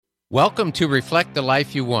Welcome to Reflect the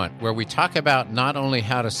Life You Want, where we talk about not only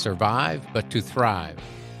how to survive, but to thrive.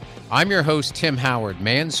 I'm your host, Tim Howard,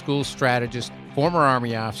 man school strategist, former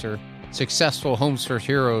Army officer, successful Homes for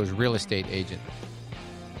Heroes real estate agent.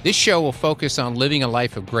 This show will focus on living a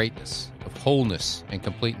life of greatness, of wholeness, and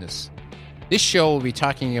completeness. This show will be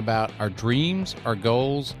talking about our dreams, our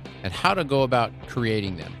goals, and how to go about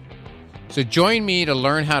creating them. So join me to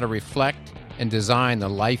learn how to reflect and design the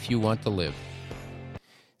life you want to live.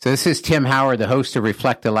 So this is Tim Howard, the host of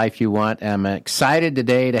Reflect the Life You Want. I'm excited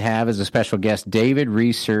today to have as a special guest David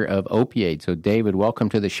Reeser of Opiate. So David, welcome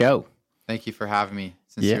to the show. Thank you for having me.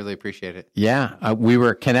 Sincerely appreciate it. Yeah, we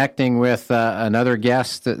were connecting with another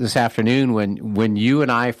guest this afternoon when you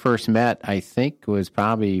and I first met. I think it was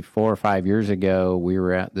probably 4 or 5 years ago. We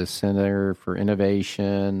were at the Center for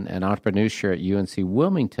Innovation and Entrepreneurship at UNC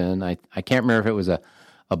Wilmington. I can't remember if it was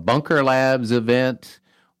a Bunker Labs event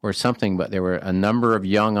or something, but there were a number of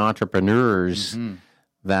young entrepreneurs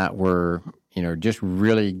that were, just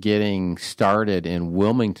really getting started in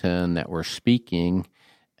Wilmington that were speaking.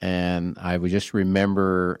 And I would just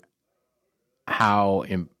remember how,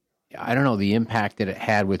 the impact that it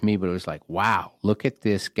had with me, but it was like, wow, look at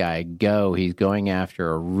this guy go. He's going after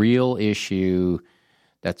a real issue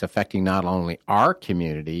that's affecting not only our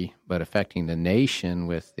community, but affecting the nation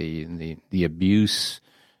with the abuse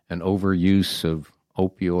and overuse of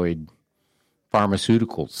opioid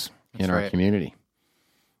pharmaceuticals in our community.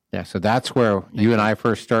 Yeah, so that's where you and I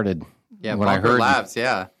first started. Yeah, when Bunker I heard Labs,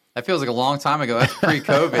 yeah. That feels like a long time ago. That's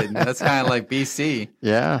pre-COVID. That's kind of like BC.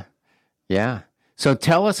 Yeah. So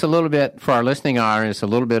tell us a little bit, for our listening audience, a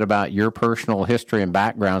little bit about your personal history and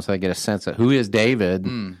background so they get a sense of who is David,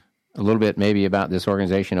 a little bit maybe about this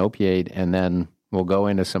organization, Opiate, and then we'll go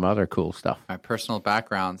into some other cool stuff. My personal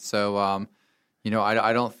background. So,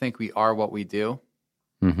 I don't think we are what we do.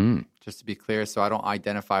 Just to be clear, so I don't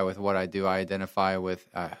identify with what I do. I identify with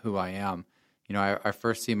who I am. I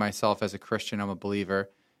first see myself as a Christian. I'm a believer.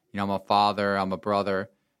 I'm a father, I'm a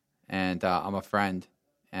brother, and I'm a friend.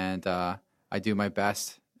 And I do my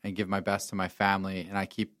best and give my best to my family, and I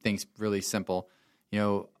keep things really simple.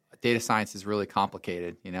 Data science is really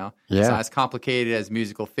complicated, It's not as complicated as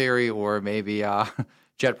musical theory or maybe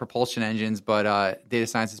jet propulsion engines, but data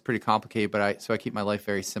science is pretty complicated. So I keep my life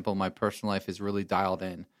very simple. My personal life is really dialed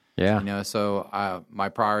in. Yeah. So my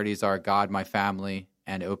priorities are God, my family,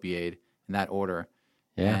 and Opiate in that order.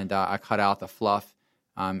 Yeah. And I cut out the fluff,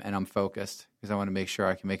 and I'm focused because I want to make sure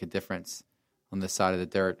I can make a difference on this side of the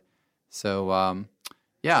dirt. So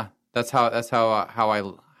that's how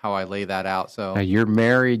I lay that out. So now you're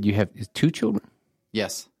married. You have 2 children.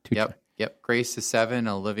 Yes. Two children. Yep. Grace is 7,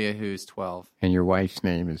 Olivia who's 12. And your wife's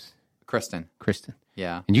name is? Kristen.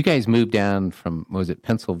 Yeah. And you guys moved down from, was it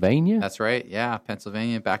Pennsylvania? That's right. Yeah,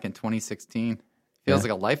 Pennsylvania back in 2016. Feels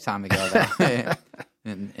like a lifetime ago, though.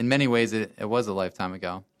 in many ways, it was a lifetime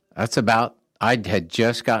ago. I had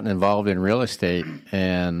just gotten involved in real estate,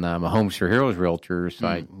 and I'm a Homes for Heroes realtor, so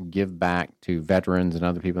I give back to veterans and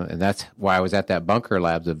other people. And that's why I was at that Bunker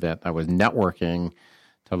Labs event. I was networking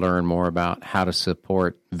to learn more about how to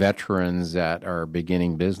support veterans that are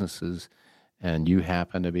beginning businesses, and you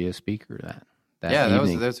happen to be a speaker that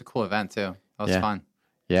evening. That was a cool event too. That was fun.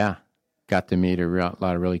 Yeah, got to meet a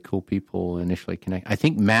lot of really cool people. Initially connect. I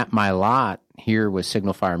think Matt Mylott here with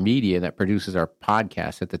Signal Fire Media that produces our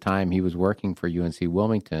podcast. At the time, he was working for UNC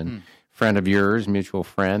Wilmington. Friend of yours, mutual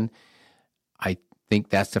friend. I think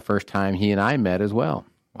that's the first time he and I met as well.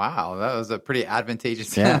 Wow, that was a pretty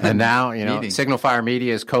advantageous. Yeah, and now meeting. Signal Fire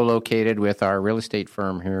Media is co-located with our real estate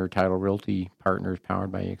firm here, Title Realty Partners,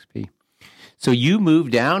 powered by EXP. So you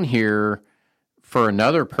moved down here for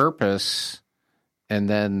another purpose, and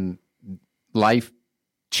then life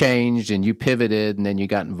changed, and you pivoted, and then you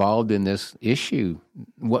got involved in this issue.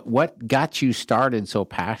 What got you started so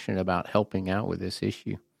passionate about helping out with this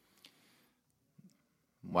issue?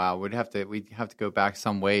 Wow, we'd have to go back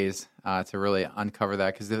some ways to really uncover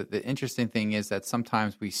that, because the interesting thing is that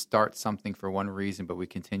sometimes we start something for one reason, but we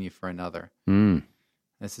continue for another.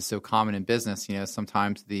 This is so common in business.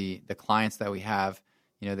 Sometimes the clients that we have,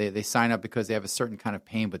 they sign up because they have a certain kind of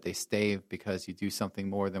pain, but they stay because you do something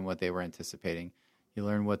more than what they were anticipating. You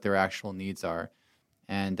learn what their actual needs are.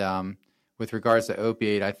 And with regards to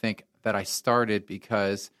Opiate, I think that I started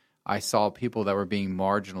because I saw people that were being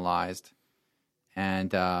marginalized,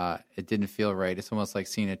 and it didn't feel right. It's almost like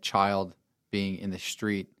seeing a child being in the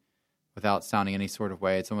street without sounding any sort of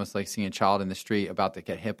way. It's almost like seeing a child in the street about to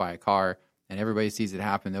get hit by a car, and everybody sees it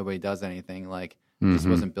happen. Nobody does anything. Like, this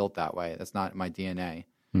wasn't built that way. That's not my DNA.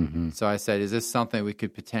 So I said, is this something we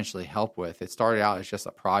could potentially help with? It started out as just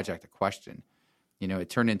a project, a question. It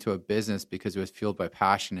turned into a business because it was fueled by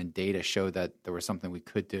passion, and data showed that there was something we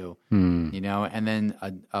could do. And then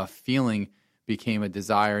a feeling became a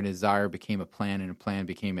desire, and a desire became a plan, and a plan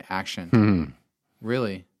became an action.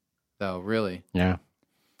 Really, though, really. Yeah.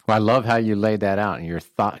 Well, I love how you laid that out. And your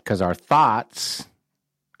thought, because our thoughts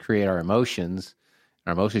create our emotions.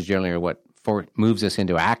 Our emotions generally are what moves us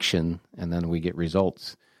into action, and then we get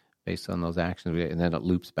results based on those actions, and then it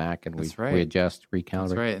loops back, and we adjust, recalibrate.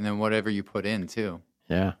 That's right, and then whatever you put in, too.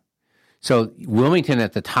 Yeah. So Wilmington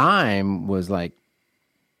at the time was like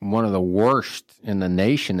one of the worst in the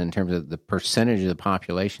nation in terms of the percentage of the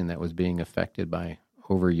population that was being affected by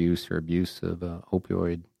overuse or abuse of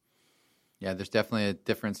opioid. Yeah, there's definitely a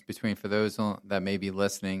difference between, for those that may be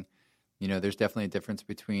listening, there's definitely a difference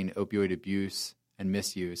between opioid abuse and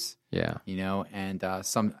misuse. Yeah. And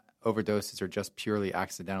some overdoses are just purely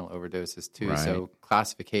accidental overdoses too. Right. So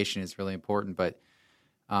classification is really important. But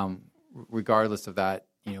regardless of that,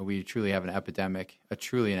 we truly have an epidemic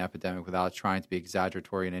without trying to be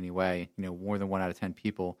exaggeratory in any way. More than 1 out of 10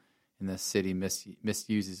 people in this city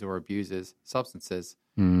misuses or abuses substances,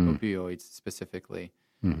 opioids specifically.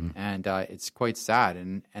 And it's quite sad.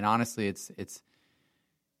 And honestly, it's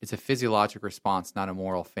a physiologic response, not a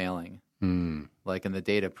moral failing. And the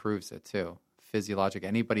data proves it too.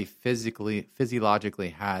 Anybody physiologically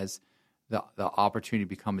has the opportunity to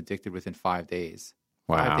become addicted within 5 days.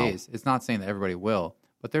 Wow. 5 days. It's not saying that everybody will,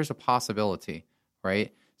 but there's a possibility,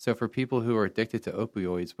 right? So for people who are addicted to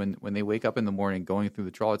opioids, when they wake up in the morning going through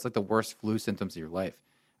withdrawal, it's like the worst flu symptoms of your life.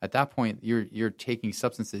 At that point, you're taking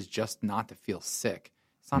substances just not to feel sick.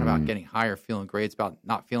 It's not about getting high or feeling great. It's about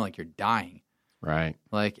not feeling like you're dying. Right.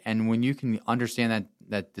 And when you can understand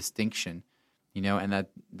that distinction, and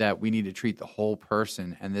that we need to treat the whole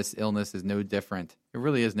person, and this illness is no different. It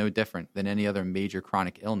really is no different than any other major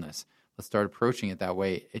chronic illness. Let's start approaching it that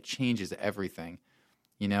way. It changes everything,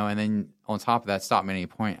 and then on top of that, stop me at any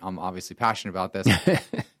point. I'm obviously passionate about this.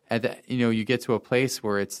 You get to a place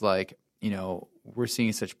where it's like, we're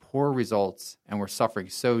seeing such poor results, and we're suffering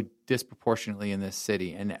so disproportionately in this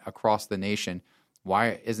city and across the nation.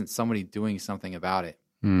 Why isn't somebody doing something about it?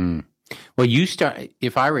 Well,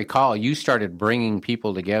 if I recall, you started bringing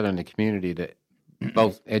people together in the community to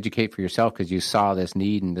both educate for yourself because you saw this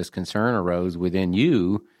need and this concern arose within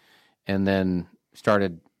you, and then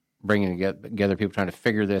started bringing together people trying to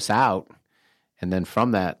figure this out. And then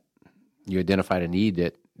from that, you identified a need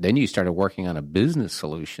that then you started working on a business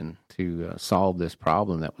solution to solve this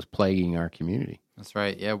problem that was plaguing our community. That's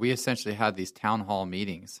right. Yeah, we essentially had these town hall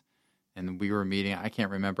meetings, and we were meeting, I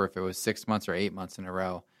can't remember if it was 6 months or 8 months in a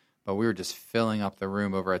row, but we were just filling up the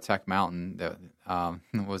room over at Tech Mountain.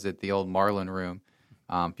 Was it the old Marlin Room?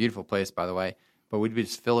 Beautiful place, by the way. But we'd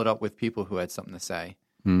just fill it up with people who had something to say,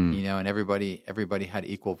 and everybody had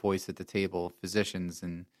equal voice at the table, physicians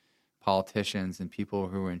and politicians and people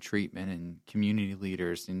who were in treatment and community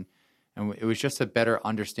leaders. And it was just to better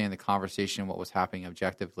understand the conversation, what was happening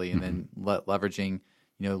objectively, and then leveraging,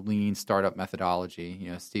 lean startup methodology,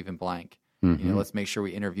 Stephen Blank. Let's make sure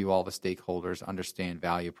we interview all the stakeholders, understand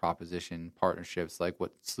value proposition, partnerships, like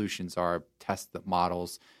what solutions are, test the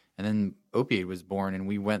models. And then Opiate was born, and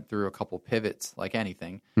we went through a couple pivots like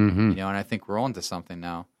anything, and I think we're on to something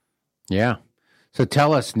now. Yeah. So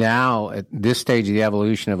tell us now, at this stage of the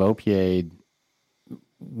evolution of Opiate,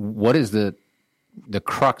 what is the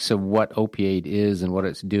crux of what Opiate is and what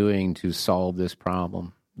it's doing to solve this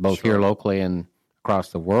problem, both here locally and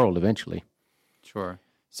across the world eventually? Sure.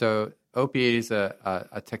 So Opiate is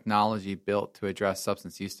a technology built to address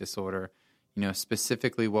substance use disorder.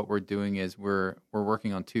 Specifically what we're doing is we're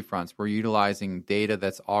working on two fronts. We're utilizing data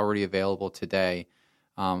that's already available today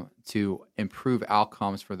to improve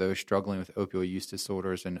outcomes for those struggling with opioid use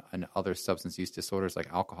disorders and other substance use disorders like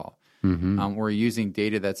alcohol. We're using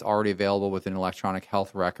data that's already available within electronic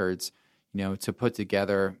health records, to put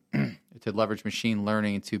together, to leverage machine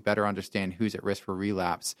learning to better understand who's at risk for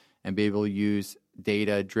relapse and be able to use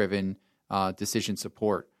data-driven decision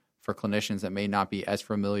support for clinicians that may not be as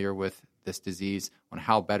familiar with this disease on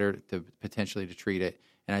how better to potentially to treat it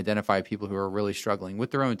and identify people who are really struggling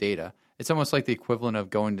with their own data. It's almost like the equivalent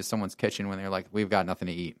of going to someone's kitchen when they're like, we've got nothing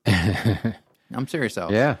to eat. I'm serious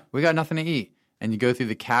though. Yeah. We got nothing to eat. And you go through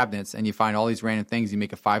the cabinets and you find all these random things. You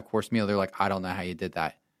make a 5-course meal. They're like, I don't know how you did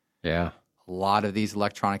that. Yeah. A lot of these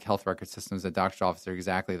electronic health record systems at doctor's office are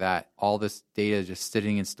exactly that. All this data is just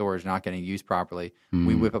sitting in storage, not getting used properly.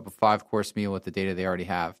 We whip up a 5-course meal with the data they already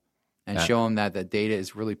have and show them that the data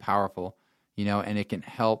is really powerful, and it can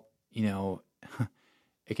help,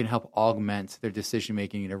 it can help augment their decision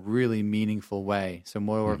making in a really meaningful way. So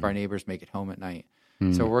more of our neighbors make it home at night.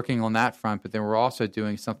 So we're working on that front, but then we're also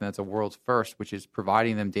doing something that's a world's first, which is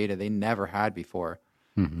providing them data they never had before.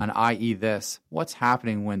 And i.e. this, what's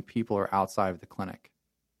happening when people are outside of the clinic?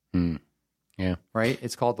 Yeah. Right?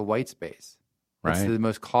 It's called the white space. It's Right. the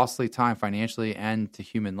most costly time financially and to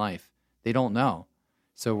human life. They don't know.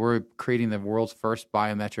 So we're creating the world's first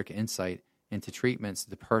biometric insight into treatments.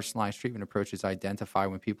 The personalized treatment approaches identify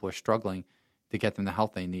when people are struggling to get them the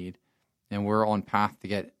help they need. And we're on path to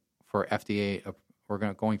get for FDA,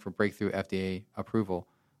 we're going for breakthrough FDA approval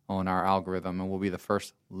on our algorithm, and we'll be the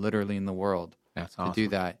first literally in the world That's to awesome. do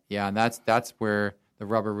that. Yeah, and that's where the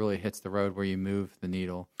rubber really hits the road, where you move the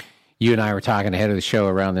needle. You and I were talking ahead of the show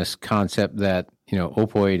around this concept that,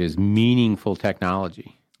 opioid is meaningful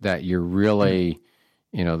technology, that you're really,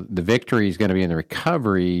 the victory is going to be in the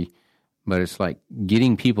recovery, but it's like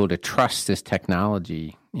getting people to trust this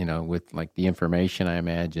technology, with like the information, I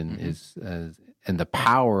imagine, is and the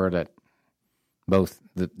power that both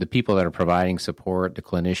the people that are providing support, the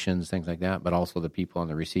clinicians, things like that, but also the people on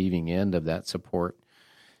the receiving end of that support.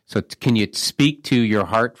 So can you speak to your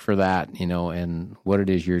heart for that, and what it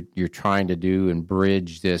is you're trying to do and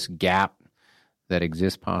bridge this gap that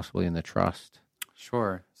exists possibly in the trust?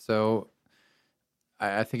 Sure. So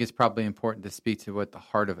I think it's probably important to speak to what the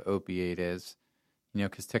heart of Opiate is,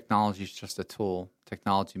 because technology is just a tool.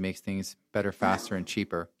 Technology makes things better, faster, and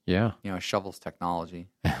cheaper. Yeah. A shovel's technology.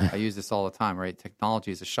 I use this all the time, right?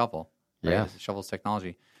 Technology is a shovel. Right? Yeah. It's a shovel's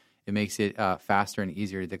technology. It makes it faster and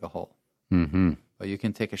easier to dig a hole. Mm-hmm. But you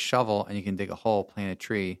can take a shovel and you can dig a hole, plant a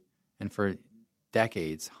tree, and for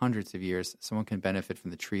decades, hundreds of years, someone can benefit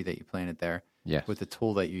from the tree that you planted there Yes. with the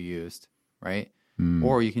tool that you used, right?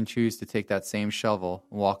 Or you can choose to take that same shovel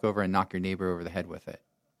and walk over and knock your neighbor over the head with it.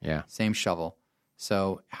 Yeah. Same shovel.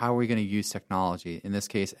 So how are we going to use technology, in this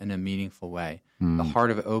case, in a meaningful way? The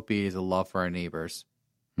heart of Opiate is a love for our neighbors,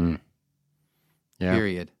 Yeah.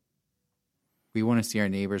 period. We want to see our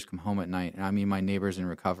neighbors come home at night, and I mean my neighbors in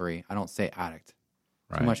recovery. I don't say addict.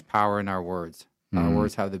 Right. Too much power in our words. Our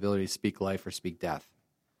words have the ability to speak life or speak death.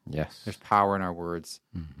 Yes. There's power in our words.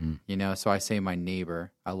 So I say my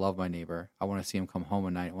neighbor. I love my neighbor. I want to see them come home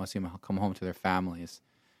at night. I want to see them come home to their families.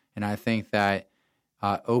 And I think that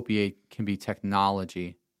Opiate can be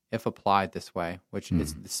technology if applied this way, which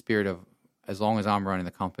is the spirit of, as long as I'm running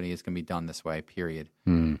the company, it's going to be done this way, period.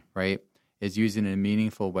 Right? Is using it in a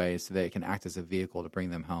meaningful way so that it can act as a vehicle to bring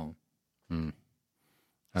them home.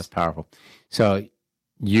 That's powerful. So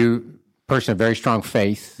you, person of very strong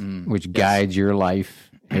faith, which guides your life,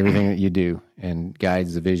 everything that you do, and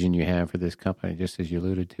guides the vision you have for this company, just as you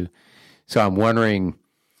alluded to. So I'm wondering,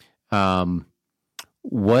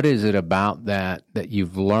 what is it about that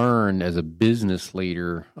you've learned as a business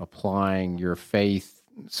leader, applying your faith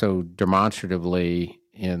so demonstratively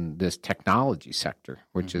in this technology sector,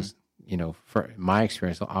 which is, for my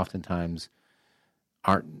experience, oftentimes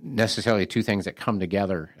aren't necessarily two things that come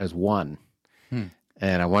together as one.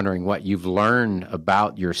 And I'm wondering what you've learned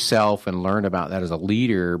about yourself and learned about that as a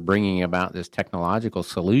leader, bringing about this technological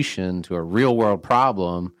solution to a real world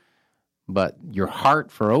problem. But your heart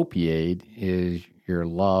for Opiate is your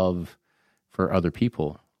love for other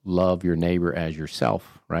people. Love your neighbor as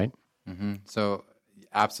yourself, right? So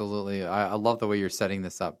absolutely. I love the way you're setting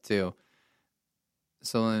this up too.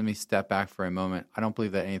 So let me step back for a moment. I don't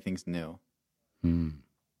believe that anything's new.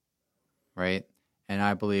 Right? And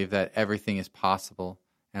I believe that everything is possible,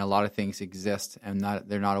 and a lot of things exist, and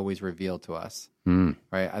they're not always revealed to us.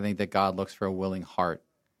 Right? I think that God looks for a willing heart.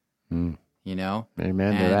 Amen And,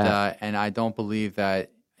 to that. And I don't believe that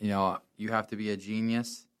you have to be a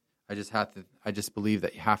genius. I just believe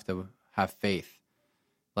that you have to have faith.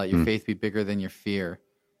 Let your faith be bigger than your fear,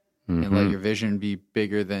 and let your vision be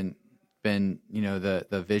bigger than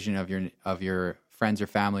the vision of your friends or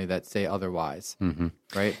family that say otherwise.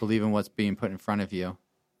 Right? Believe in what's being put in front of you.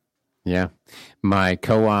 Yeah. My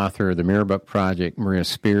co-author of the Mirror Book Project, Maria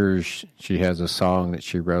Spears, she has a song that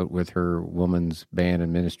she wrote with her woman's band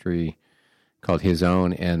and ministry called His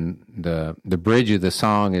Own, and the bridge of the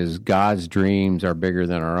song is God's dreams are bigger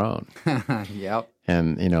than our own. Yep.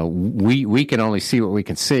 And, we can only see what we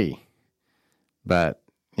can see, but,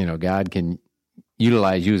 God can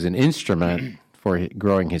utilize you as an instrument for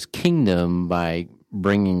growing his kingdom by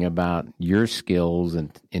bringing about your skills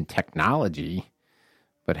in technology,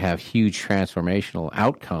 but have huge transformational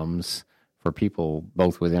outcomes for people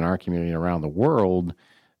both within our community and around the world.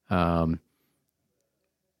 But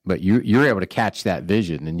you're able to catch that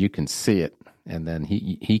vision, and you can see it, and then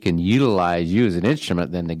he can utilize you as an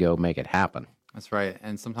instrument then to go make it happen. That's right.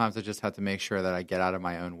 And sometimes I just have to make sure that I get out of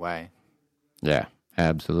my own way. Yeah,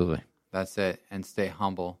 absolutely. That's it. And stay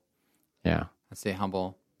humble. Yeah.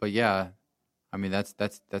 But yeah, I mean, that's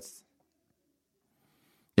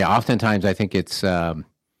Yeah, oftentimes I think it's the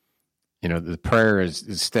prayer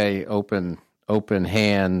is stay open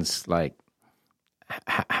hands. Like,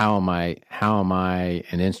 how am I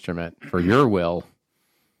an instrument for your will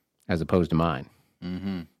as opposed to mine?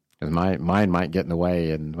 Mm-hmm. Because mine might get in the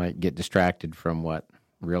way and might get distracted from what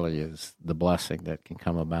really is the blessing that can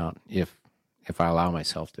come about if I allow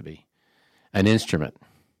myself to be an instrument.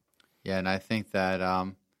 Yeah, and I think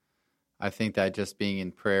that just being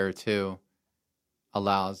in prayer too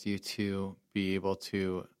allows you to be able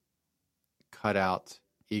to cut out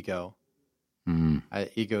ego.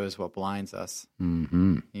 Ego is what blinds us.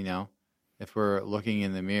 Mm-hmm. You know, if we're looking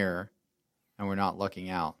in the mirror and we're not looking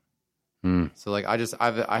out. So like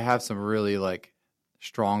I have some really like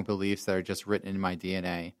strong beliefs that are just written in my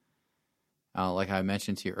DNA. Like I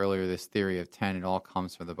mentioned to you earlier, this theory of 10, it all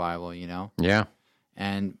comes from the Bible, you know? Yeah.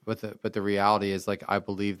 And but the reality is, like, I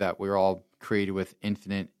believe that we're all created with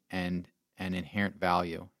infinite and inherent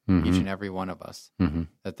value, each and every one of us.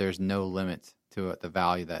 That there's no limit to the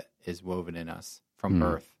value that is woven in us from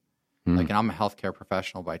birth. Like, and I'm a healthcare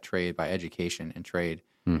professional by trade, by education and trade.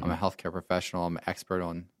 I'm a healthcare professional. I'm an expert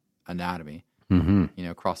on anatomy,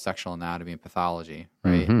 cross-sectional anatomy and pathology,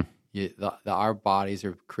 right? Our bodies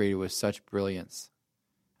are created with such brilliance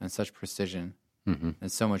and such precision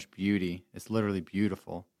and so much beauty. It's literally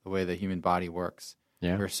beautiful the way the human body works.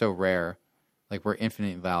 Yeah. We're so rare. Like, we're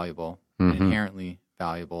infinitely valuable, and inherently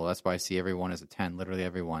valuable. That's why I see everyone as a 10. Literally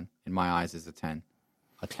everyone, in my eyes, is a 10.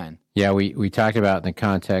 A 10. Yeah, we talked about in the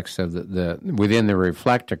context of the within the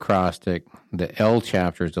reflect acrostic, the L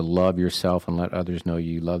chapter is to love yourself and let others know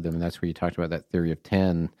you love them, and that's where you talked about that theory of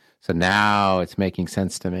 10. So now it's making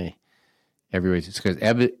sense to me.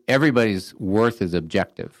 Everybody's worth is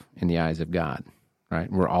objective in the eyes of God,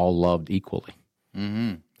 right? We're all loved equally.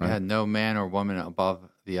 Right? Yeah, no man or woman above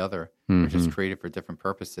the other. We're just created for different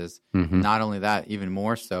purposes. Not only that, even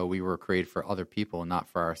more so, we were created for other people, not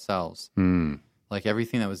for ourselves. Like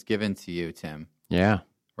everything that was given to you, Tim. Yeah.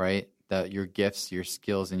 Right? That your gifts, your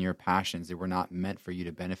skills, and your passions, they were not meant for you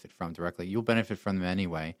to benefit from directly. You'll benefit from them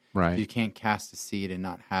anyway. Right. You can't cast a seed and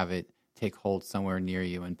not have it take hold somewhere near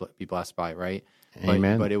you and be blessed by it, right?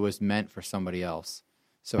 Amen. But it was meant for somebody else.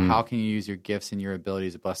 So how can you use your gifts and your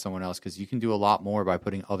abilities to bless someone else? Because you can do a lot more by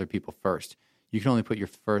putting other people first. You can only put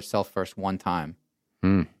your self first one time.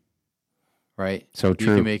 Right? So true.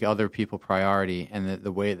 You can make other people priority, and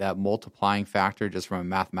the way that multiplying factor, just from a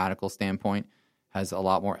mathematical standpoint, has a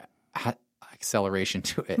lot more acceleration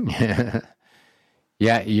to it.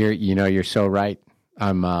 Yeah, you're so right.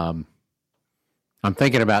 I'm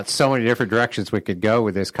thinking about so many different directions we could go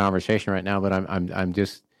with this conversation right now, but I'm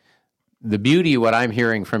just the beauty of what I'm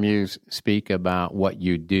hearing from you speak about what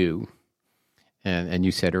you do, and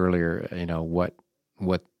you said earlier,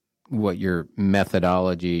 what your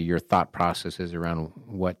methodology, your thought process is around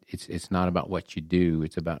what it's not about what you do,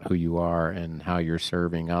 it's about who you are and how you're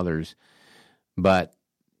serving others. But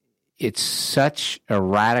it's such a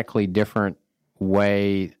radically different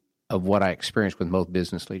way of what I experienced with most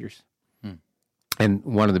business leaders. And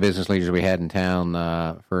one of the business leaders we had in town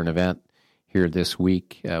for an event here this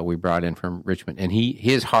week, we brought in from Richmond, and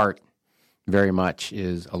his heart very much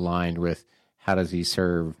is aligned with how does he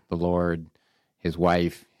serve the Lord, his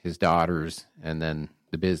wife, his daughters, and then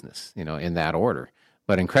the business, in that order.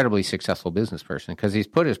 But incredibly successful business person because he's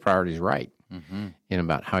put his priorities right in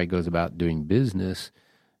about how he goes about doing business,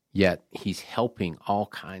 yet he's helping all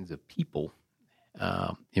kinds of people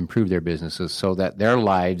improve their businesses so that their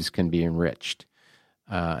lives can be enriched.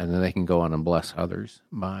 And then they can go on and bless others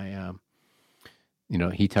by,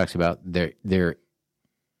 he talks about their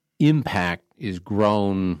impact is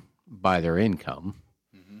grown by their income.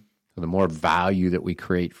 So the more value that we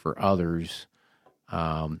create for others,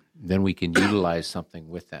 then we can utilize something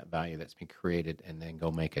with that value that's been created and then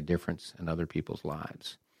go make a difference in other people's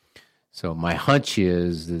lives. So my hunch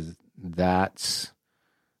is that's,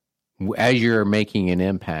 as you're making an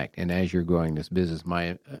impact and as you're growing this business,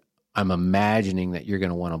 I'm imagining that you're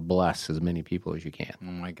going to want to bless as many people as you can. Oh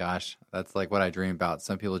my gosh, that's like what I dream about.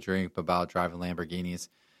 Some people dream about driving Lamborghinis.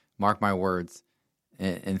 Mark my words,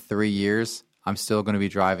 in 3 years, I'm still going to be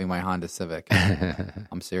driving my Honda Civic.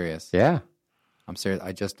 I'm serious. Yeah. I'm serious.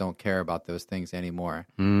 I just don't care about those things anymore.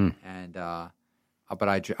 And but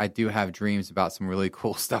I do have dreams about some really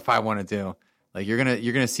cool stuff I want to do. Like you're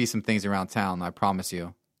gonna see some things around town. I promise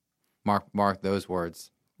you. Mark those words.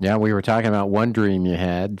 Yeah, we were talking about one dream you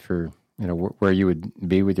had for where you would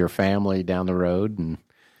be with your family down the road and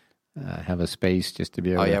have a space just to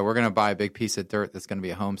be able. Oh yeah, we're gonna buy a big piece of dirt that's gonna be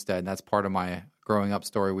a homestead, and that's part of my growing up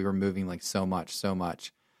story. We were moving like so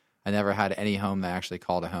much. I never had any home that actually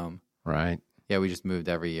called a home. Right. Yeah, we just moved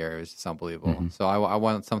every year. It was just unbelievable. So I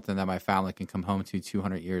want something that my family can come home to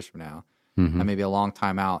 200 years from now. That may be a long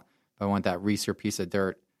time out, but I want that Reeser piece of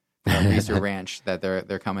dirt, that Reeser Ranch that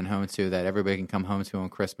they're coming home to, that everybody can come home to on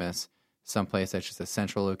Christmas, someplace that's just a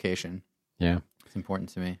central location. Yeah. It's important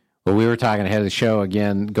to me. Well, we were talking ahead of the show,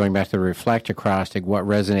 again, going back to the reflect acrostic, what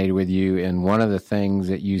resonated with you, and one of the things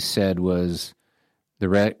that you said was the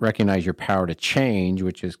recognize your power to change,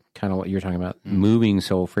 which is kind of what you're talking about, moving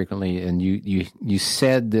so frequently, and you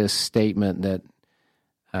said this statement that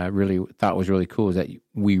I really thought was really cool, is that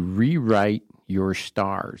we rewrite your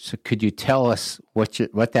stars. So could you tell us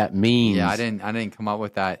what that means? Yeah, I didn't come up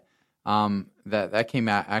with that. That came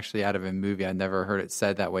actually out of a movie. I'd never heard it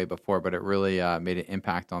said that way before, but it really made an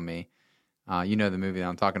impact on me. You know the movie that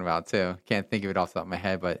I'm talking about too. Can't think of it off the top of my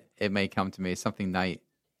head, but it may come to me. Something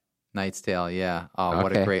Knight's Tale. Yeah. Oh,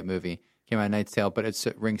 what a great movie. Came out of Knight's Tale, but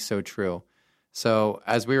it rings so true. So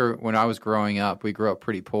when I was growing up, we grew up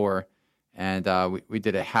pretty poor, and we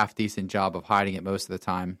did a half decent job of hiding it most of the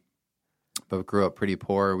time. But we grew up pretty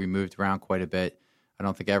poor. We moved around quite a bit. I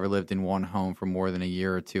don't think I ever lived in one home for more than a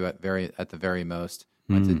year or two at the very most.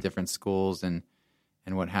 Went to different schools and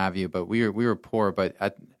what have you. But we were poor. But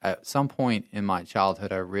at some point in my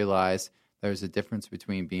childhood, I realized there's a difference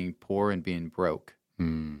between being poor and being broke.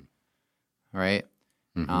 Right?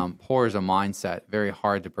 Poor is a mindset. Very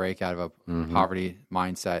hard to break out of a poverty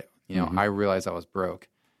mindset. You know, I realized I was broke.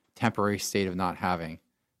 Temporary state of not having.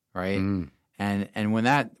 Right? And when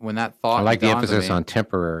that thought, I like the emphasis on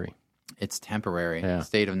temporary. It's temporary,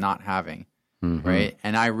 state of not having, right?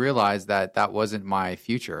 And I realized that wasn't my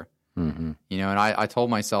future, you know, and I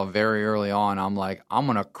told myself very early on, I'm like, I'm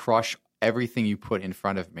going to crush everything you put in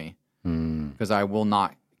front of me because I will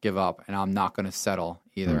not give up, and I'm not going to settle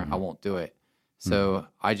either. I won't do it. So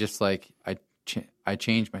I just I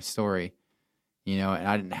changed my story, you know, and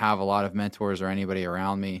I didn't have a lot of mentors or anybody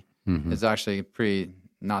around me. It's actually a pretty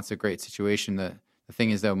not so great situation. The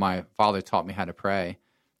thing is, though, my father taught me how to pray.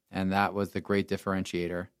 And that was the great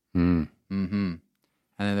differentiator. And then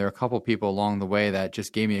there were a couple people along the way that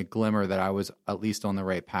just gave me a glimmer that I was at least on the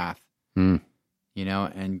right path. You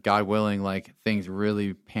know, and God willing, like things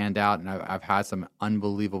really panned out, and I've had some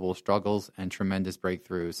unbelievable struggles and tremendous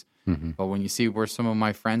breakthroughs. But when you see where some of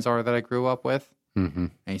my friends are that I grew up with,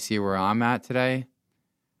 and you see where I'm at today,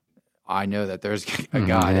 I know that there's a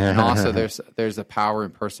God, and also there's a power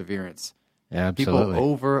in perseverance. Yeah, absolutely. People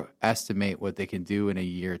overestimate what they can do in a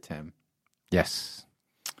year, Tim. Yes.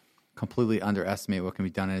 Completely underestimate what can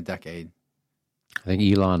be done in a decade. I think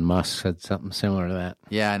Elon Musk said something similar to that.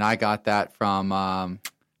 Yeah, and I got that from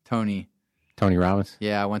Tony. Tony Robbins?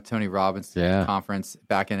 Yeah, I went to Tony Robbins' conference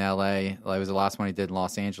back in L.A. It was the last one he did in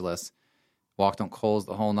Los Angeles. Walked on coals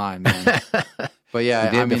the whole nine, man. But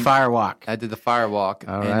yeah, you did the fire walk. I did the fire walk.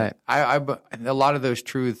 All right. I a lot of those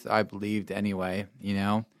truths I believed anyway, you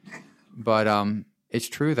know. But it's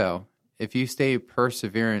true, though. If you stay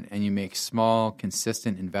perseverant and you make small,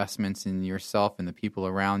 consistent investments in yourself and the people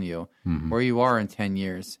around you, where you are in 10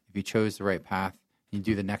 years, if you chose the right path, you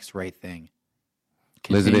do the next right thing.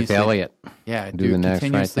 Elizabeth Elliot. Yeah, do the next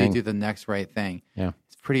right thing. Do the next right thing. Yeah.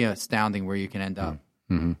 It's pretty astounding where you can end up.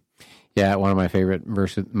 Yeah, one of my favorite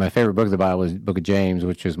verses, my favorite book of the Bible is the book of James,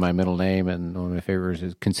 which is my middle name, and one of my favorites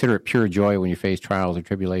is, consider it pure joy when you face trials or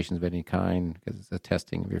tribulations of any kind, because it's a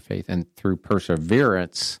testing of your faith. And through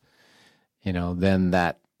perseverance, you know, then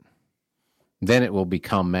it will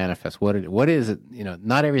become manifest. What is it? You know,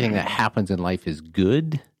 not everything that happens in life is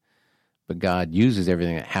good, but God uses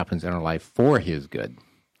everything that happens in our life for His good.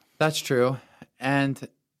 That's true.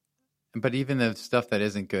 But even the stuff that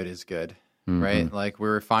isn't good is good. Right? Like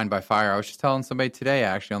we're refined by fire. I was just telling somebody today,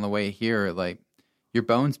 actually, on the way here, like your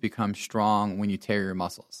bones become strong when you tear your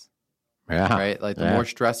muscles. Yeah. Right? Like the more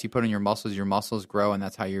stress you put on your muscles grow, and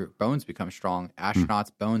that's how your bones become strong.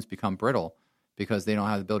 Astronauts' bones become brittle because they don't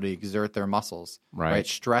have the ability to exert their muscles. Right?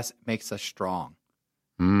 Stress makes us strong.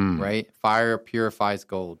 Right? Fire purifies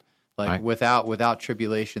gold. Like without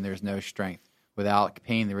tribulation, there's no strength. Without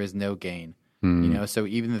pain, there is no gain. You know, so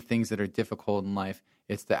even the things that are difficult in life,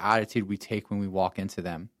 it's the attitude we take when we walk into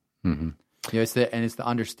them. You know, it's the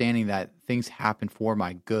understanding that things happen for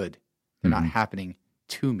my good. They're not happening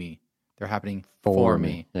to me. They're happening for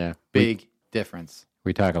me. Yeah. Big difference.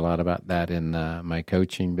 We talk a lot about that in my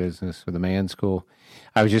coaching business with the Man School.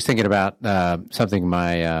 I was just thinking about something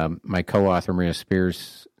my co-author Maria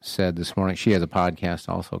Spears said this morning. She has a podcast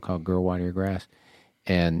also called Girl Water Your Grass,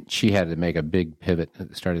 and she had to make a big pivot at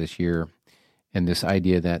the start of this year. And this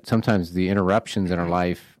idea that sometimes the interruptions in our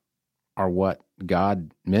life are what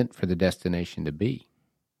God meant for the destination to be.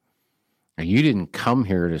 Now, you didn't come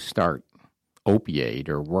here to start opiate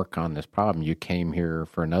or work on this problem. You came here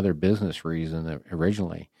for another business reason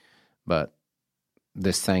originally, but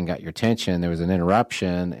this thing got your attention. There was an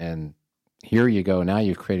interruption, and here you go. Now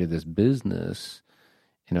you've created this business,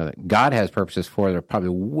 that God has purposes for that are probably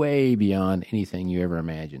way beyond anything you ever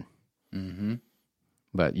imagined. Mm-hmm.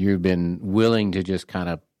 But you've been willing to just kind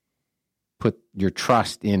of put your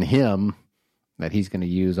trust in Him, that He's going to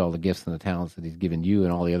use all the gifts and the talents that He's given you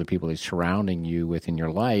and all the other people He's surrounding you with in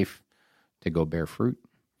your life to go bear fruit.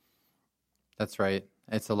 That's right.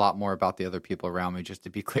 It's a lot more about the other people around me, just to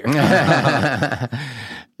be clear.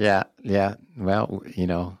 Yeah. Well,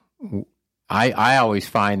 I always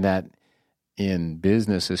find that in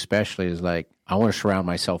business especially is like, I want to surround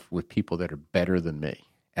myself with people that are better than me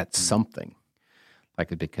at something.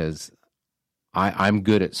 Because I'm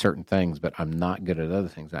good at certain things, but I'm not good at other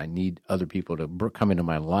things. I need other people to come into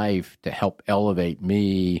my life to help elevate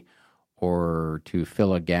me or to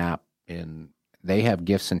fill a gap. And they have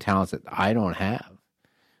gifts and talents that I don't have.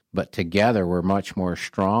 But together, we're much more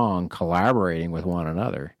strong collaborating with one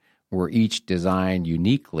another. We're each designed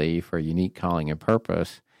uniquely for a unique calling and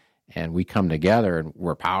purpose, and we come together and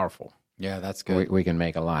we're powerful. Yeah, that's good. We can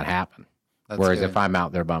make a lot happen. That's Whereas good. if I'm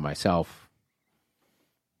out there by myself,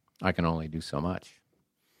 I can only do so much.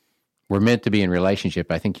 We're meant to be in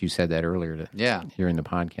relationship. I think you said that earlier during the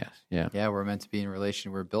podcast. Yeah. Yeah, we're meant to be in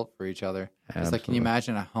relation. We're built for each other. Absolutely. It's like, can you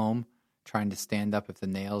imagine a home trying to stand up if the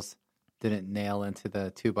nails didn't nail into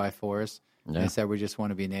the 2x4s? Yeah. They said we just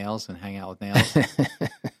want to be nails and hang out with nails.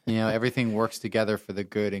 Everything works together for the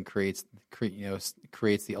good and creates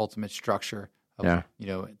the ultimate structure of,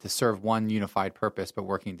 to serve one unified purpose, but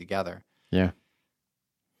working together. Yeah.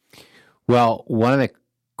 Well, one of the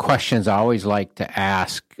questions I always like to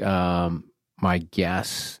ask my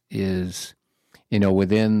guests is,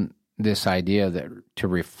 within this idea that to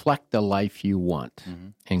reflect the life you want. Mm-hmm.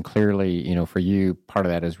 And clearly, for you, part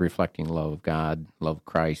of that is reflecting love of God, love of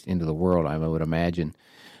Christ into the world, I would imagine.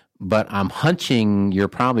 But I'm hunching you're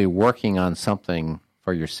probably working on something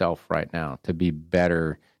for yourself right now to be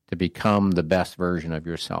better, to become the best version of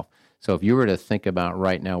yourself. So if you were to think about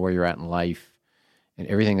right now where you're at in life and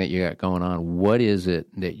everything that you got going on, what is it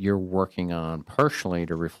that you're working on personally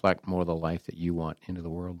to reflect more of the life that you want into the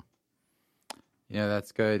world? Yeah,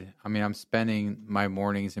 that's good. I mean, I'm spending my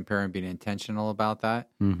mornings in prayer and being intentional about that.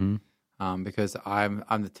 Mm-hmm. Because I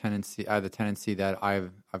have the tendency that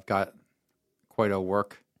I've got quite a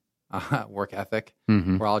work ethic,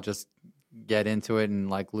 mm-hmm. where I'll just get into it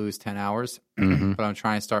and lose 10 hours. Mm-hmm. But I'm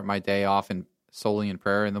trying to start my day off solely in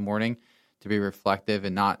prayer in the morning to be reflective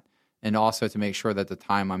and also to make sure that the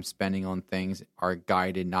time I'm spending on things are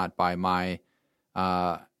guided not by my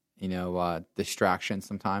distractions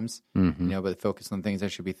sometimes, mm-hmm. But focus on things I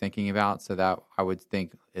should be thinking about. So that I would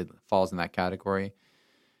think it falls in that category.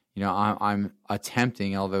 I'm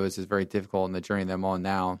attempting, although this is very difficult in the journey that I'm on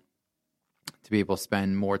now, to be able to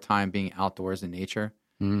spend more time being outdoors in nature.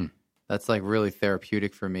 Mm. That's really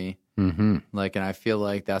therapeutic for me. Mm-hmm. And I feel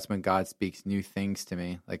like that's when God speaks new things to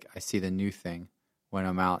me. I see the new when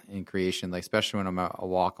I'm out in creation, especially when I'm a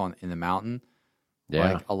walk in the mountain.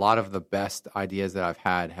 Yeah. A lot of the best ideas that I've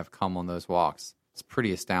had have come on those walks. It's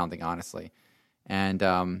pretty astounding, honestly. And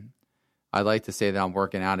I like to say that I'm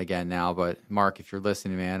working out again now, but Mark, if you're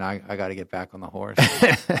listening, man, I got to get back on the horse.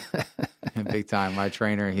 Big time. My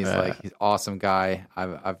trainer, he's he's an awesome guy.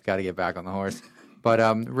 I've got to get back on the horse. But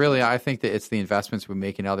really, I think that it's the investments we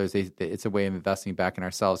make in others. It's a way of investing back in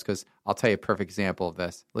ourselves. Because I'll tell you a perfect example of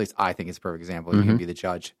this. At least I think it's a perfect example. Mm-hmm. You can be the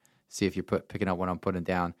judge, see if you're picking up what I'm putting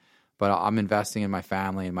down. But I'm investing in my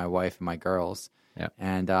family and my wife and my girls. Yep.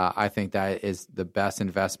 And I think that is the best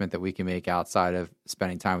investment that we can make outside of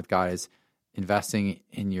spending time with God is investing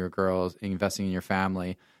in your girls, investing in your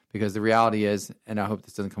family. Because the reality is, and I hope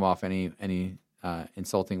this doesn't come off any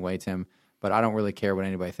insulting way, Tim, but I don't really care what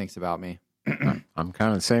anybody thinks about me. I'm kind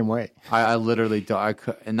of the same way. I literally don't.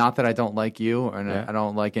 And not that I don't like you and I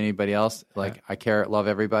don't like anybody else. I love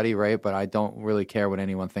everybody, right? But I don't really care what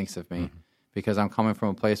anyone thinks of me. Mm-hmm. Because I'm coming from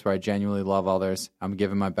a place where I genuinely love others. I'm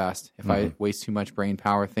giving my best. If I waste too much brain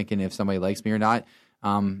power thinking if somebody likes me or not,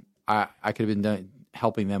 I could have been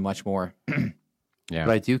helping them much more. But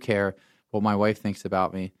I do care what my wife thinks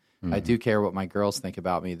about me. Mm-hmm. I do care what my girls think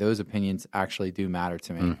about me. Those opinions actually do matter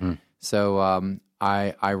to me. Mm-hmm. So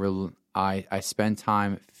I spend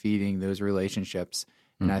time feeding those relationships.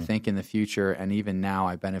 And I think in the future and even now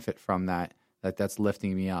I benefit from that's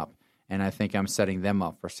lifting me up. And I think I'm setting them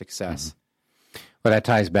up for success. Mm-hmm. Well, that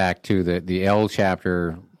ties back to the L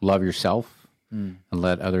chapter, love yourself and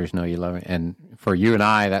let others know you love it. And for you and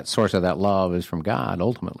I, that source of that love is from God,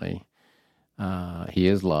 ultimately. He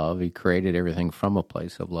is love. He created everything from a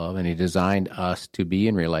place of love, and he designed us to be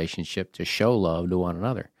in relationship to show love to one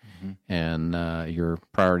another. And your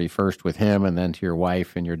priority first with him, and then to your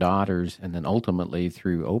wife and your daughters, and then ultimately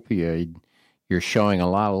through Opioid, you're showing a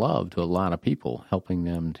lot of love to a lot of people, helping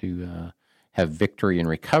them to have victory and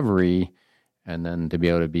recovery, and then to be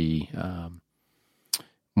able to be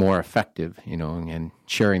more effective, and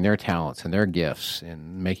sharing their talents and their gifts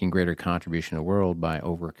and making greater contribution to the world by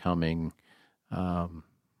overcoming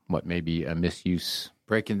what may be a misuse.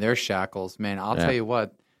 Breaking their shackles. Man, I'll tell you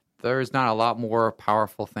what, there's not a lot more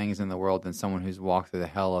powerful things in the world than someone who's walked through the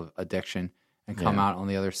hell of addiction and come out on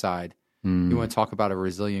the other side. You want to talk about a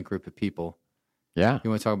resilient group of people. Yeah. You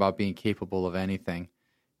want to talk about being capable of anything.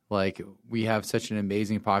 Like, we have such an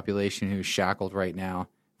amazing population who's shackled right now.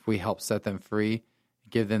 If we help set them free,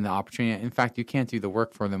 give them the opportunity. In fact, you can't do the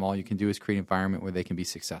work for them. All you can do is create an environment where they can be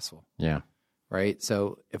successful. Yeah. Right?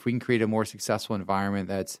 So if we can create a more successful environment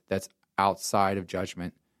that's outside of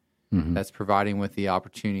judgment, that's providing with the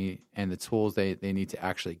opportunity and the tools they need to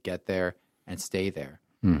actually get there and stay there.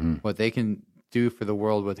 What they can do for the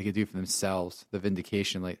world, what they can do for themselves, the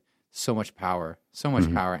vindication, like so much power.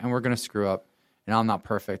 And we're going to screw up. And I'm not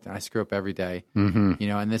perfect, and I screw up every day,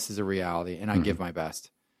 and this is a reality, and I give my best.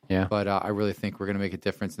 Yeah. But I really think we're going to make a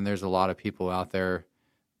difference, and there's a lot of people out there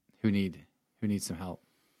who need some help.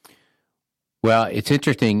 Well, it's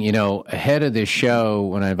interesting, ahead of this show,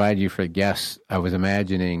 when I invited you for guests, I was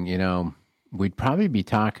imagining, we'd probably be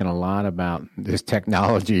talking a lot about this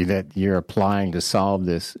technology that you're applying to solve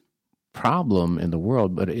this problem in the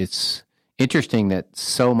world, but it's interesting that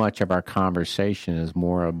so much of our conversation is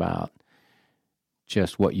more about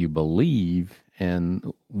just what you believe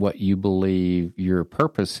and what you believe your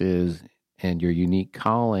purpose is and your unique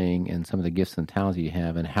calling and some of the gifts and talents you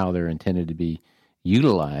have and how they're intended to be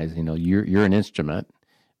utilized. You're an instrument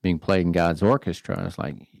being played in God's orchestra. And it's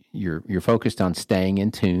like you're focused on staying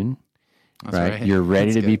in tune, right? You're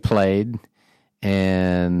ready to be played,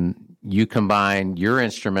 and you combine your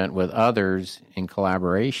instrument with others in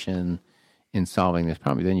collaboration in solving this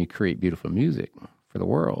problem. Then you create beautiful music for the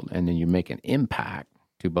world, and then you make an impact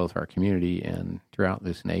to both our community and throughout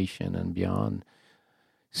this nation and beyond.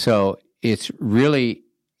 So it's really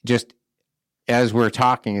just, as we're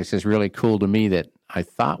talking, it's just really cool to me that I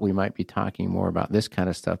thought we might be talking more about this kind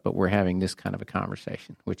of stuff, but we're having this kind of a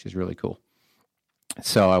conversation, which is really cool.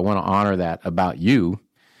 So I want to honor that about you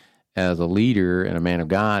as a leader and a man of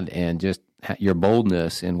God, and just your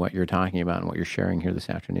boldness in what you're talking about and what you're sharing here this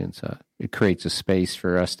afternoon. So it creates a space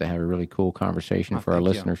for us to have a really cool conversation for our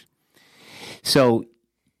listeners. So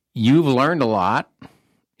you've learned a lot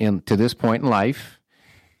to this point in life.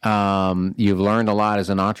 You've learned a lot as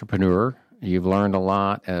an entrepreneur. You've learned a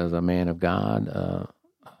lot as a man of God,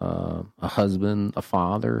 a husband, a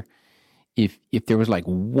father. If there was like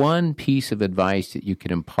one piece of advice that you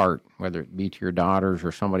could impart, whether it be to your daughters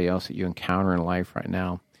or somebody else that you encounter in life right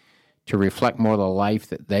now, to reflect more the life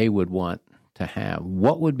that they would want to have,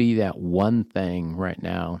 what would be that one thing right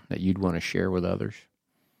now that you'd want to share with others?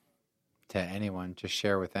 To anyone, just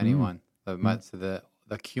share with anyone.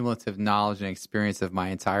 The cumulative knowledge and experience of my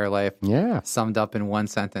entire life, summed up in one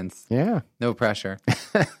sentence. Yeah, no pressure.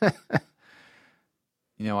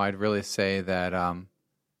 I'd really say that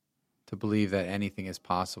to believe that anything is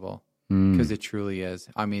possible, because it truly is.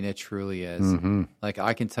 I mean, it truly is. Like,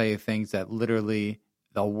 I can tell you things that literally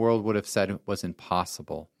the world would have said was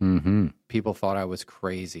impossible. People thought I was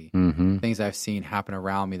crazy. Things I've seen happen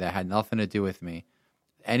around me that had nothing to do with me.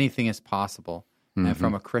 Anything is possible. And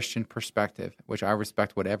from a Christian perspective, which I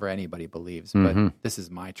respect whatever anybody believes, but this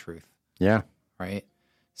is my truth. Yeah. Right?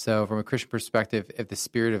 So from a Christian perspective, if the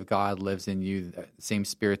Spirit of God lives in you, the same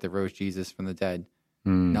Spirit that rose Jesus from the dead,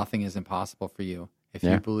 nothing is impossible for you. If you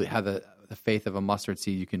have the faith of a mustard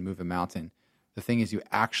seed, you can move a mountain. The thing is, you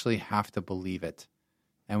actually have to believe it.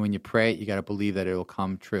 And when you pray it, you got to believe that it will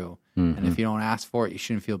come true. And if you don't ask for it, you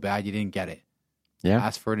shouldn't feel bad you didn't get it.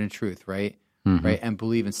 Ask for it in truth, right? Right? And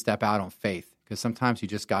believe and step out on faith. Because sometimes you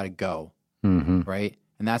just got to go, right?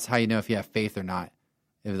 And that's how you know if you have faith or not.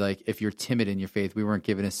 If you're timid in your faith, we weren't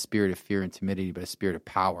given a spirit of fear and timidity, but a spirit of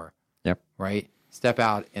power. Yep. Right? Step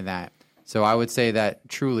out in that. So I would say that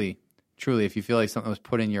truly, if you feel like something was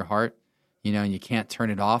put in your heart, and you can't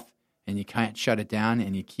turn it off and you can't shut it down,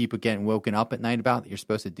 and you keep getting woken up at night about that you're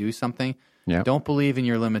supposed to do something, don't believe in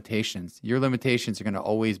your limitations. Your limitations are going to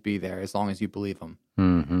always be there as long as you believe them.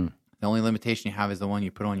 The only limitation you have is the one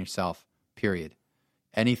you put on yourself. Period.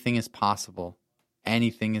 Anything is possible.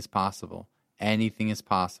 Anything is possible. Anything is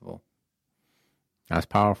possible. That's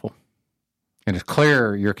powerful. And it's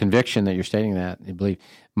clear your conviction that you're stating that. I believe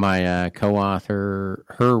my co-author,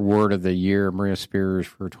 her word of the year, Maria Spears,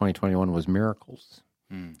 for 2021 was miracles.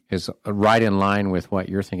 Is right in line with what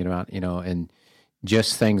you're thinking about, and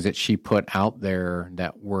just things that she put out there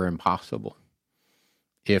that were impossible,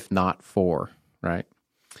 if not for, right?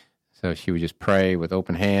 So she would just pray with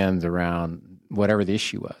open hands around whatever the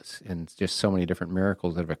issue was. And just so many different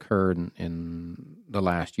miracles that have occurred in the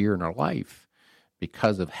last year in her life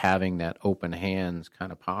because of having that open hands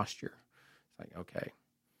kind of posture. It's like, okay,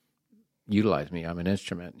 utilize me. I'm an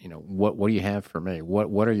instrument. What do you have for me?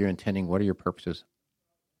 What are you intending? What are your purposes?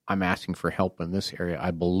 I'm asking for help in this area.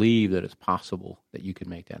 I believe that it's possible that you can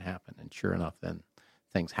make that happen. And sure enough, then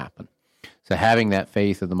things happen. So having that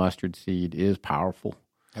faith of the mustard seed is powerful.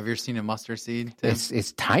 Have you ever seen a mustard seed, Tim?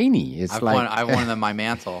 It's tiny. I have one on my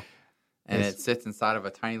mantle, and it sits inside of a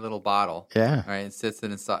tiny little bottle. Yeah. Right. It sits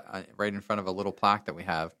inside, right in front of a little plaque that we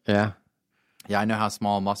have. Yeah. Yeah, I know how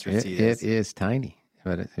small a mustard seed is. It is tiny,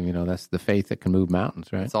 but that's the faith that can move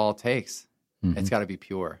mountains, right? That's all it takes. Mm-hmm. It's got to be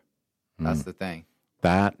pure. That's the thing.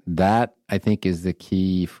 That I think is the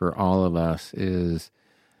key for all of us, is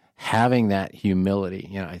having that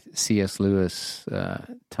humility. C.S. Lewis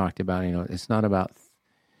talked about, it's not about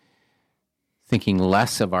thinking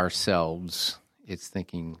less of ourselves, it's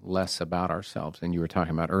thinking less about ourselves. And you were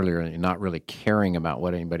talking about earlier, not really caring about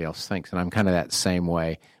what anybody else thinks. And I'm kind of that same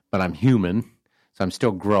way, but I'm human, so I'm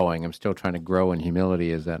still growing. I'm still trying to grow in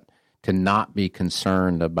humility, is that to not be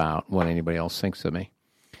concerned about what anybody else thinks of me.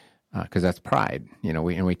 Because that's pride,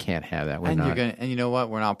 we can't have that. And you know what?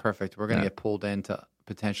 We're not perfect. We're going to get pulled into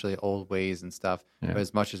potentially old ways and stuff. Yeah. But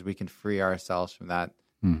as much as we can free ourselves from that.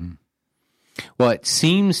 Mm-hmm. Well, it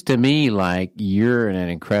seems to me like you're in an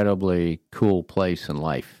incredibly cool place in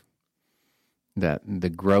life. That the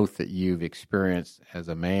growth that you've experienced as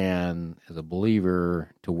a man, as a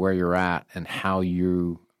believer, to where you're at, and how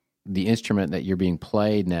the instrument that you're being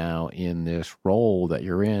played now in this role that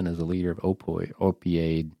you're in as a leader of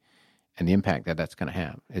Opioid, and the impact that that's going to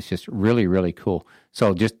have. It's just really, really cool.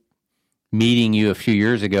 So just meeting you a few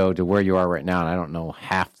years ago to where you are right now, and I don't know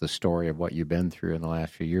half the story of what you've been through in the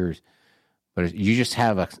last few years, but you just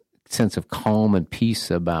have a sense of calm and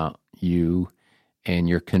peace about you, and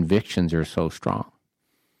your convictions are so strong.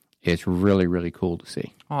 It's really, really cool to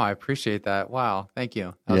see. Oh, I appreciate that. Wow. Thank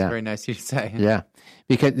you. That was very nice of you to say. Yeah.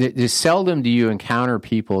 Because seldom do you encounter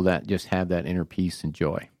people that just have that inner peace and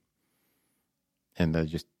joy. And they're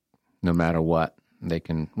just, no matter what, they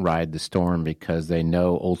can ride the storm because they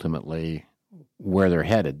know ultimately where they're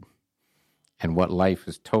headed and what life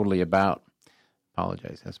is totally about.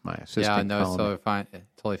 Apologize, that's my assistant. Yeah, no, it's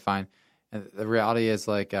totally fine. And the reality is,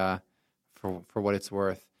 like, for what it's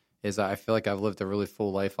worth, is I feel like I've lived a really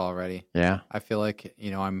full life already. Yeah. I feel like,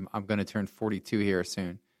 I'm going to turn 42 here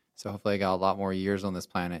soon. So hopefully I got a lot more years on this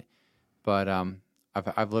planet. But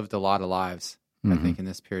I've lived a lot of lives. I think in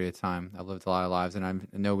this period of time, I've lived a lot of lives, and I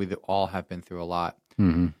know we all have been through a lot.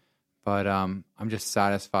 Mm-hmm. But I'm just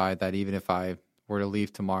satisfied that even if I were to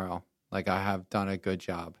leave tomorrow, like, I have done a good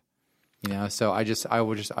job, So I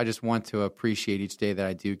just want to appreciate each day that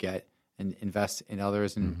I do get and invest in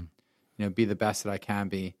others, and be the best that I can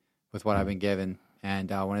be with what I've been given. And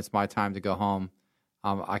when it's my time to go home,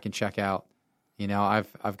 I can check out.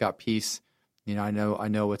 I've got peace. I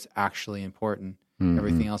know what's actually important. Mm-hmm.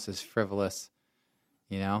 Everything else is frivolous.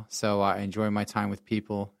 So I enjoy my time with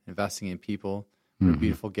people, investing in people, what a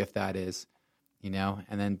beautiful gift that is, and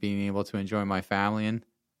then being able to enjoy my family and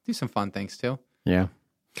do some fun things too. Yeah.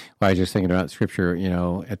 Well, I was just thinking about Scripture,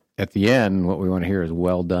 at the end, what we want to hear is,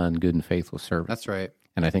 well done, good and faithful servant. That's right.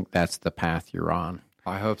 And I think that's the path you're on.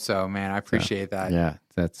 I hope so, man. I appreciate that. Yeah,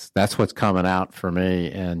 that's what's coming out for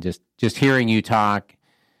me. And just hearing you talk,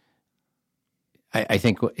 I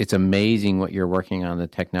think it's amazing what you're working on, the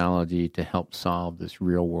technology to help solve this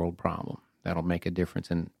real world problem. That'll make a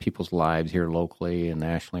difference in people's lives here locally and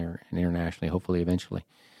nationally and internationally, hopefully eventually.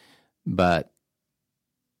 But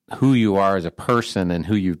who you are as a person and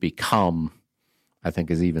who you've become, I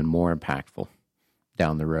think, is even more impactful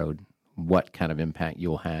down the road. What kind of impact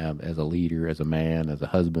you'll have as a leader, as a man, as a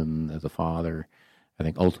husband, as a father. I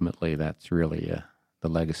think ultimately that's really the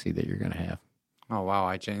legacy that you're going to have. Oh, wow.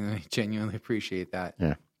 I genuinely appreciate that.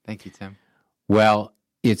 Yeah. Thank you, Tim. Well,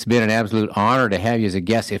 it's been an absolute honor to have you as a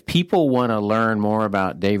guest. If people want to learn more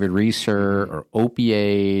about David Reeser or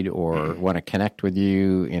Opioid or want to connect with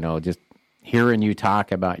you, just hearing you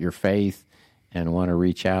talk about your faith and want to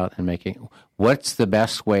reach out and what's the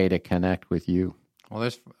best way to connect with you? Well,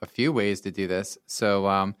 there's a few ways to do this.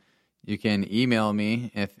 So you can email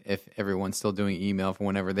me if everyone's still doing email for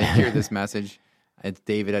whenever they hear this message. It's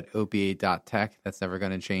david@opa.tech. That's never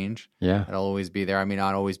going to change. Yeah. It'll always be there. I mean,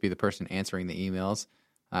 I'll always be the person answering the emails.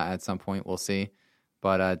 At some point, we'll see.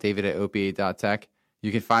 But david@opa.tech.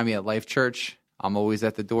 You can find me at Life Church. I'm always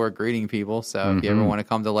at the door greeting people. So if you ever want to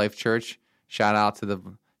come to Life Church, shout out to the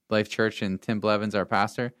Life Church and Tim Blevins, our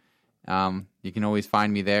pastor. You can always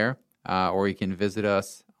find me there, or you can visit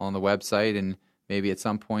us on the website and maybe at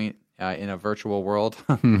some point in a virtual world,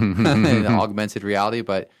 in augmented reality.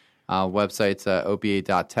 But website's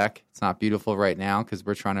opa.tech. It's not beautiful right now because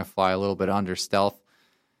we're trying to fly a little bit under stealth,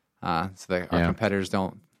 so that our competitors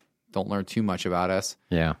don't learn too much about us.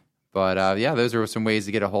 Yeah. But those are some ways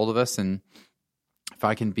to get a hold of us. And if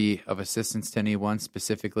I can be of assistance to anyone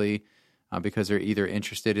specifically, because they're either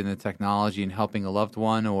interested in the technology and helping a loved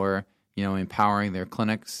one, or empowering their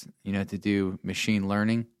clinics, to do machine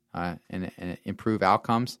learning and improve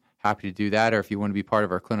outcomes, happy to do that. Or if you want to be part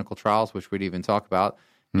of our clinical trials, which we'd even talk about,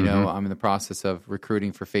 I'm in the process of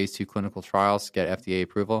recruiting for phase 2 clinical trials, get FDA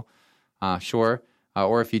approval. Sure.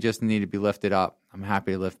 Or if you just need to be lifted up, I'm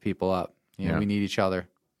happy to lift people up. We need each other.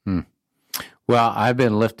 Well, I've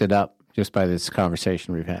been lifted up just by this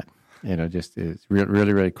conversation we've had. Just it's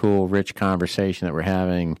really, really cool, rich conversation that we're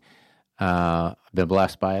having. I've been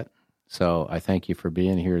blessed by it. So I thank you for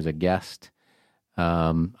being here as a guest.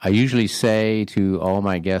 I usually say to all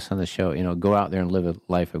my guests on the show, go out there and live a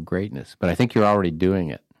life of greatness. But I think you're already doing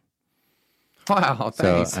it. Wow,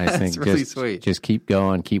 thanks. So I think that's really sweet. Just keep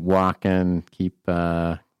going, keep walking, keep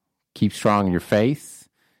strong in your faith.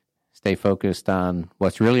 Stay focused on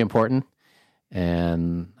what's really important.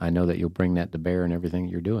 And I know that you'll bring that to bear in everything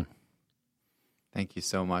you're doing. Thank you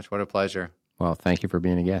so much. What a pleasure. Well, thank you for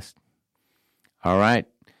being a guest. All right.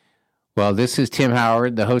 Well, this is Tim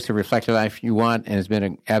Howard, the host of Reflect Your Life You Want, and it's been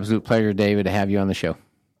an absolute pleasure, David, to have you on the show.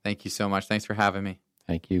 Thank you so much. Thanks for having me.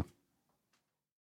 Thank you.